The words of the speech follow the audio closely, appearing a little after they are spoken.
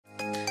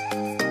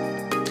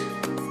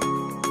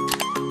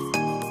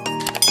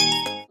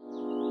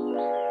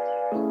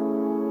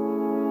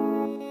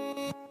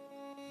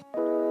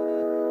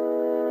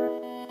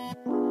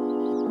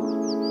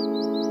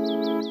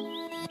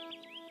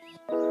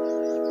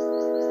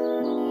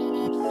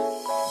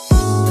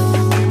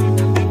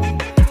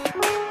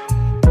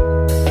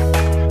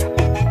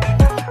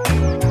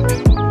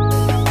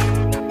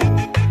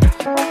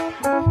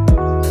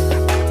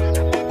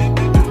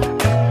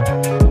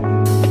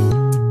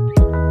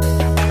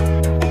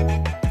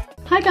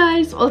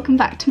guys, welcome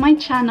back to my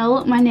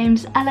channel. My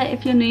name's Ella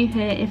if you're new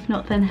here, if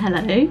not then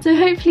hello. So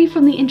hopefully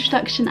from the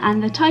introduction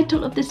and the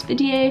title of this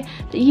video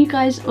that you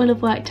guys will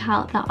have worked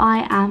out that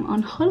I am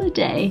on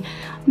holiday.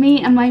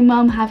 Me and my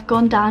mum have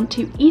gone down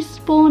to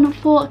Eastbourne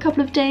for a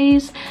couple of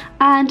days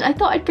and I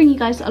thought I'd bring you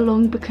guys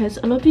along because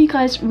a lot of you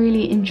guys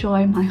really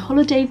enjoy my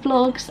holiday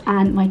vlogs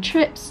and my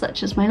trips,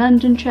 such as my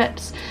London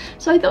trips.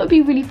 So I thought it'd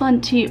be really fun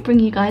to bring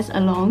you guys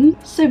along.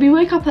 So we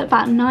woke up at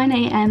about 9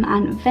 AM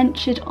and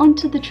ventured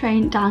onto the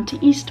train down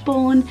to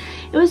Eastbourne.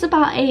 It was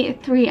about a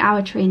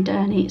 3-hour train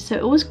journey, so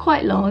it was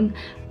quite long,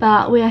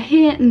 but we are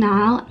here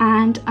now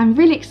and I'm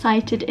really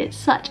excited. It's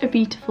such a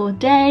beautiful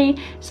day.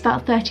 It's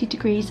about 30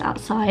 degrees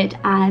outside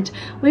and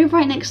we're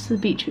right next to the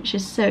beach, which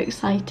is so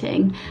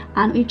exciting.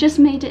 And we've just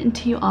made it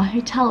into our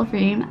hotel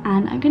room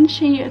and I'm going to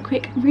show you a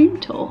quick room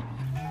tour.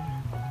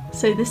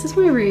 So this is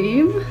my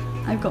room.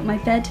 I've got my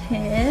bed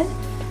here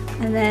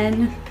and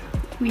then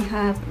we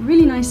have a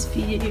really nice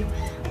view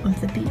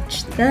of the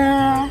beach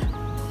there.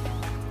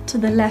 To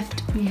the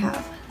left we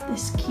have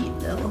this cute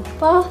little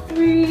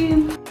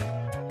bathroom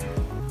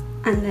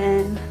and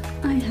then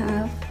I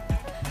have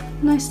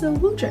a nice little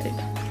wardrobe.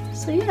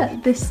 So yeah,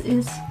 this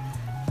is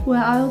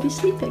where I will be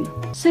sleeping.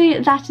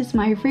 So that is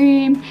my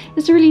room.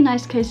 It's a really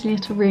nice cozy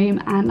little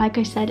room and like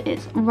I said,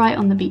 it's right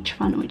on the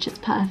beachfront, which is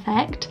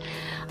perfect.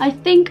 I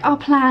think our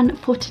plan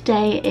for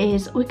today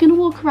is we're going to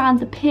walk around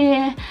the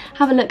pier,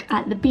 have a look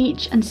at the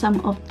beach and some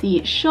of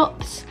the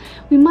shops.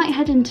 We might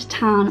head into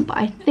town, but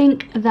I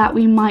think that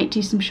we might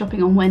do some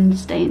shopping on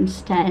Wednesday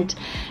instead.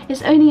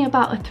 It's only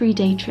about a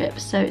 3-day trip,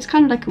 so it's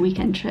kind of like a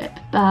weekend trip.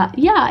 But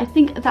yeah, I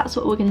think that's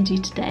what we're going to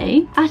do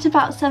today. At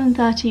about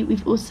 7:30,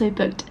 we've also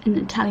booked an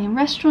Italian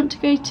restaurant to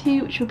go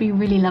to, which will be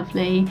really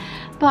lovely.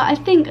 But I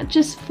think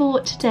just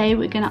for today,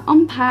 we're going to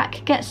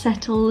unpack, get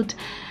settled,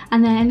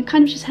 and then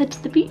kind of just head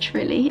to the beach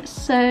really.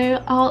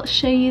 So I'll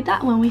show you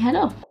that when we head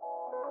off.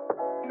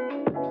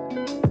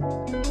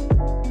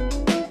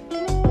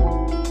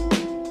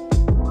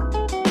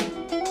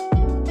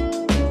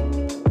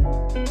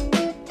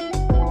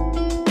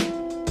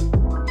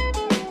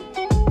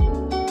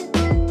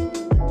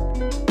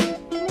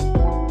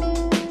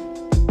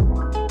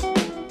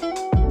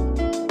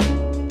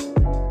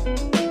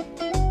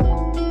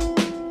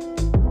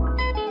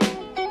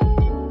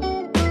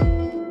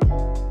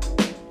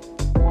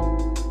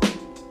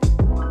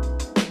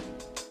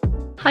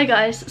 Hi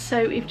guys,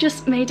 so we've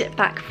just made it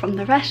back from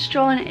the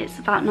restaurant. It's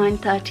about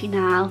 9:30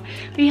 now.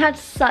 We had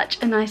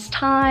such a nice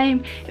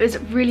time. It was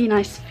really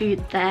nice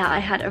food there. I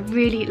had a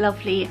really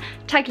lovely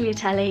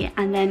tagliatelle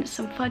and then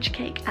some fudge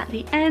cake at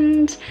the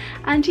end.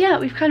 And yeah,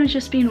 we've kind of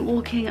just been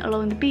walking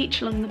along the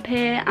beach, along the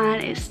pier,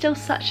 and it's still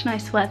such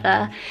nice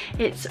weather.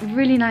 It's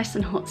really nice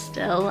and hot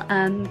still.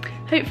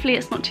 Hopefully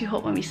it's not too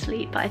hot when we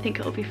sleep, but I think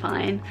it'll be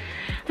fine.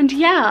 And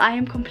yeah, I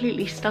am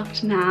completely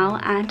stuffed now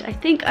and I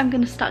think I'm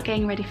gonna start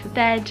getting ready for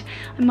bed.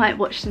 I might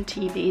watch some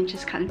TV and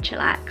just kind of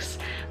chillax.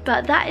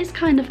 But that is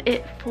kind of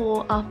it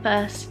for our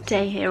first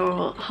day here,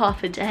 or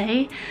half a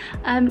day.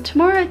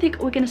 Tomorrow I think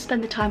we're going to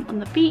spend the time on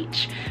the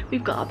beach.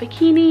 We've got our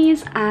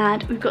bikinis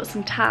and we've got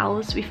some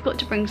towels. We forgot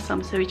to bring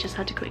some, so we just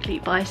had to quickly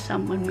buy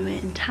some when we were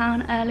in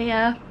town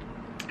earlier.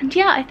 And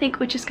yeah, I think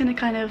we're just going to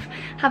kind of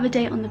have a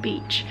day on the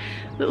beach.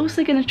 We're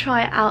also going to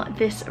try out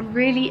this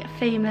really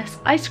famous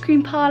ice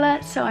cream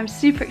parlour, so I'm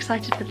super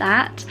excited for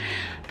that.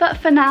 But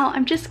for now,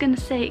 I'm just going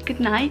to say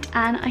goodnight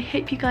and I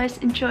hope you guys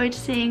enjoyed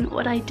seeing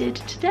what I did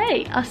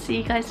today. I'll see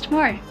you guys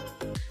tomorrow.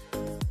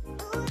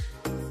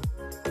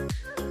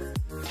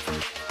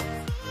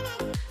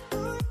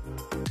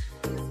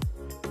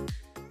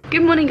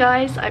 Good morning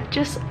guys, I've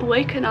just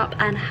woken up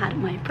and had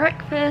my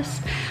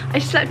breakfast. I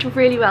slept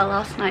really well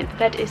last night, the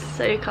bed is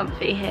so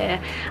comfy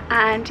here.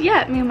 And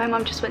yeah, me and my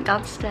mum just went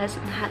downstairs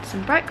and had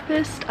some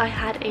breakfast. I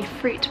had a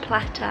fruit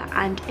platter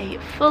and a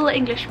full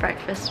English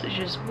breakfast, which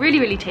was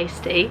really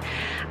tasty.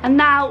 And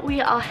now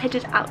we are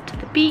headed out to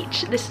the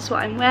beach. This is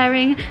what I'm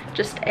wearing,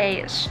 just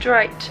a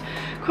striped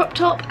crop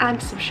top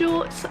and some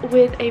shorts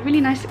with a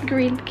really nice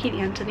green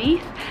bikini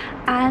underneath.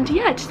 And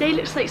yeah, today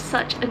looks like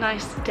such a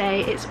nice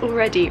day. It's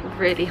already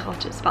really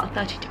hot, it's about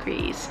 30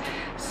 degrees.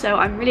 So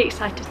I'm really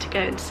excited to go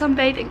and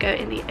sunbathe and go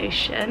in the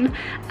ocean.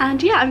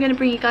 And yeah, I'm going to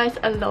bring you guys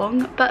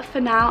along. But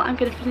for now, I'm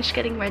going to finish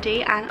getting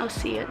ready and I'll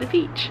see you at the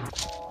beach.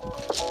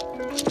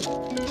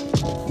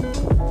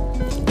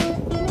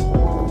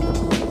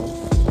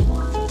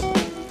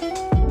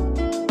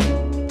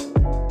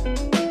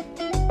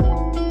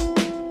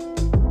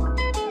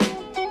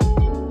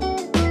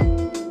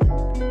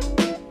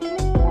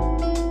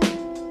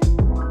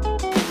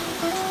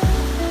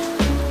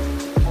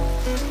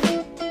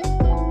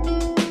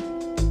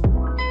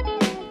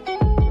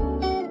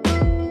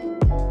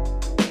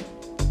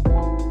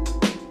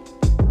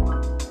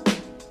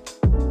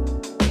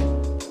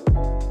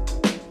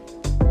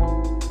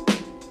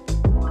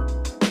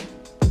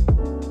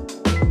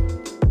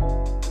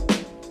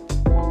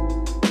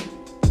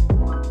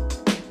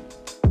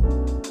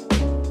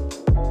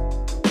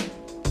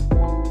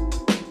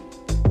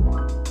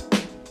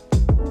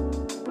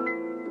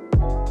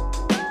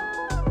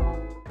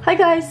 Hi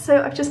guys,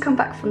 so I've just come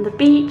back from the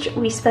beach.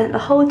 We spent the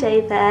whole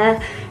day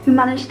there. We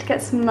managed to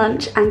get some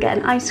lunch and get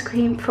an ice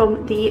cream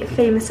from the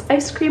famous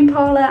ice cream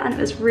parlour, and it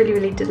was really,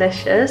 really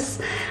delicious.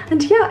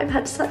 And yeah, I've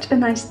had such a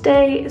nice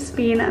day. It's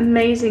been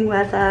amazing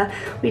weather.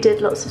 We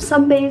did lots of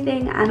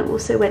sunbathing and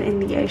also went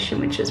in the ocean,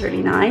 which was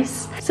really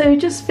nice. So we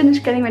just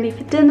finished getting ready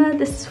for dinner.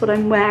 This is what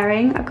I'm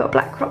wearing. I've got a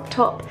black crop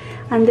top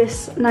and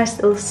this nice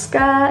little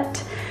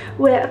skirt.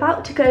 We're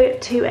about to go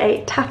to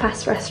a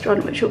tapas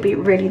restaurant, which will be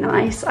really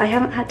nice. I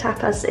haven't had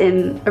tapas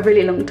in a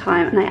really long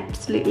time and I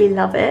absolutely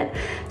love it.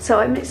 So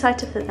I'm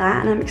excited for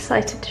that, and I'm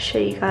excited to show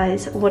you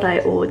guys what I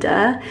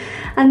order.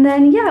 And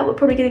then yeah, we're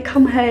probably gonna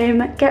come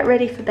home, get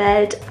ready for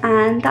bed,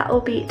 and that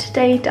will be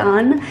today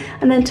done.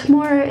 And then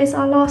tomorrow is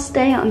our last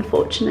day,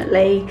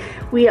 unfortunately.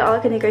 We are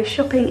gonna go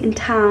shopping in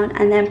town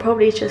and then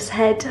probably just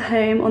head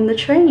home on the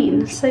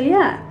train. So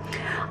yeah.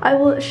 I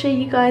will show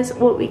you guys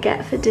what we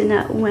get for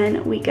dinner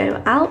when we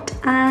go out,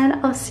 and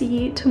I'll see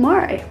you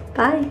tomorrow.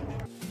 Bye.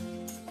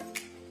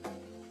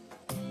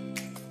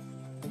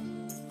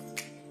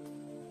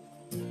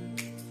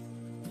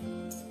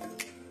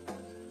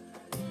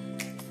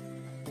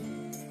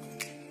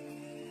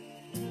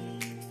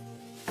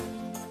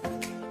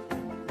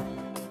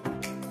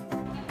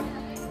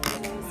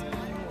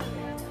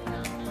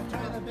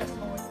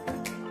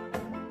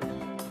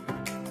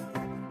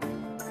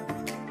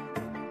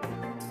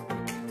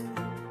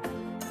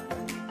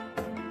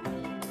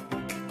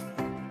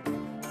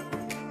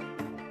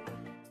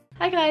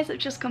 Hi guys, I've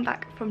just come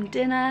back from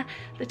dinner.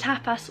 The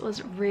tapas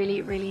was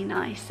really, really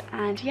nice,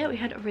 and yeah, we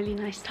had a really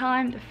nice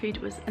time. The food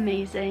was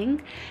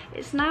amazing.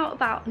 It's now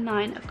about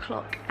 9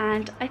 o'clock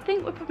and I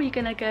think we're probably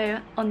gonna go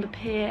on the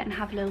pier and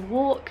have a little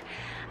walk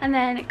and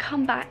then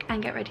come back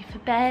and get ready for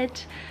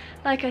bed.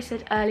 Like I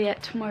said earlier,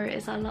 tomorrow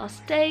is our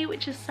last day,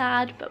 which is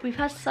sad, but we've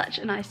had such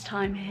a nice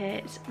time here.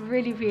 It's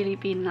really, really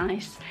been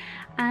nice.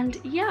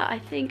 And yeah, I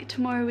think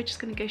tomorrow we're just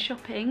gonna go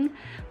shopping,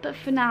 but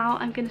for now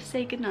I'm gonna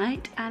say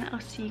goodnight and I'll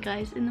see you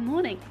guys in the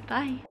morning.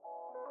 Bye.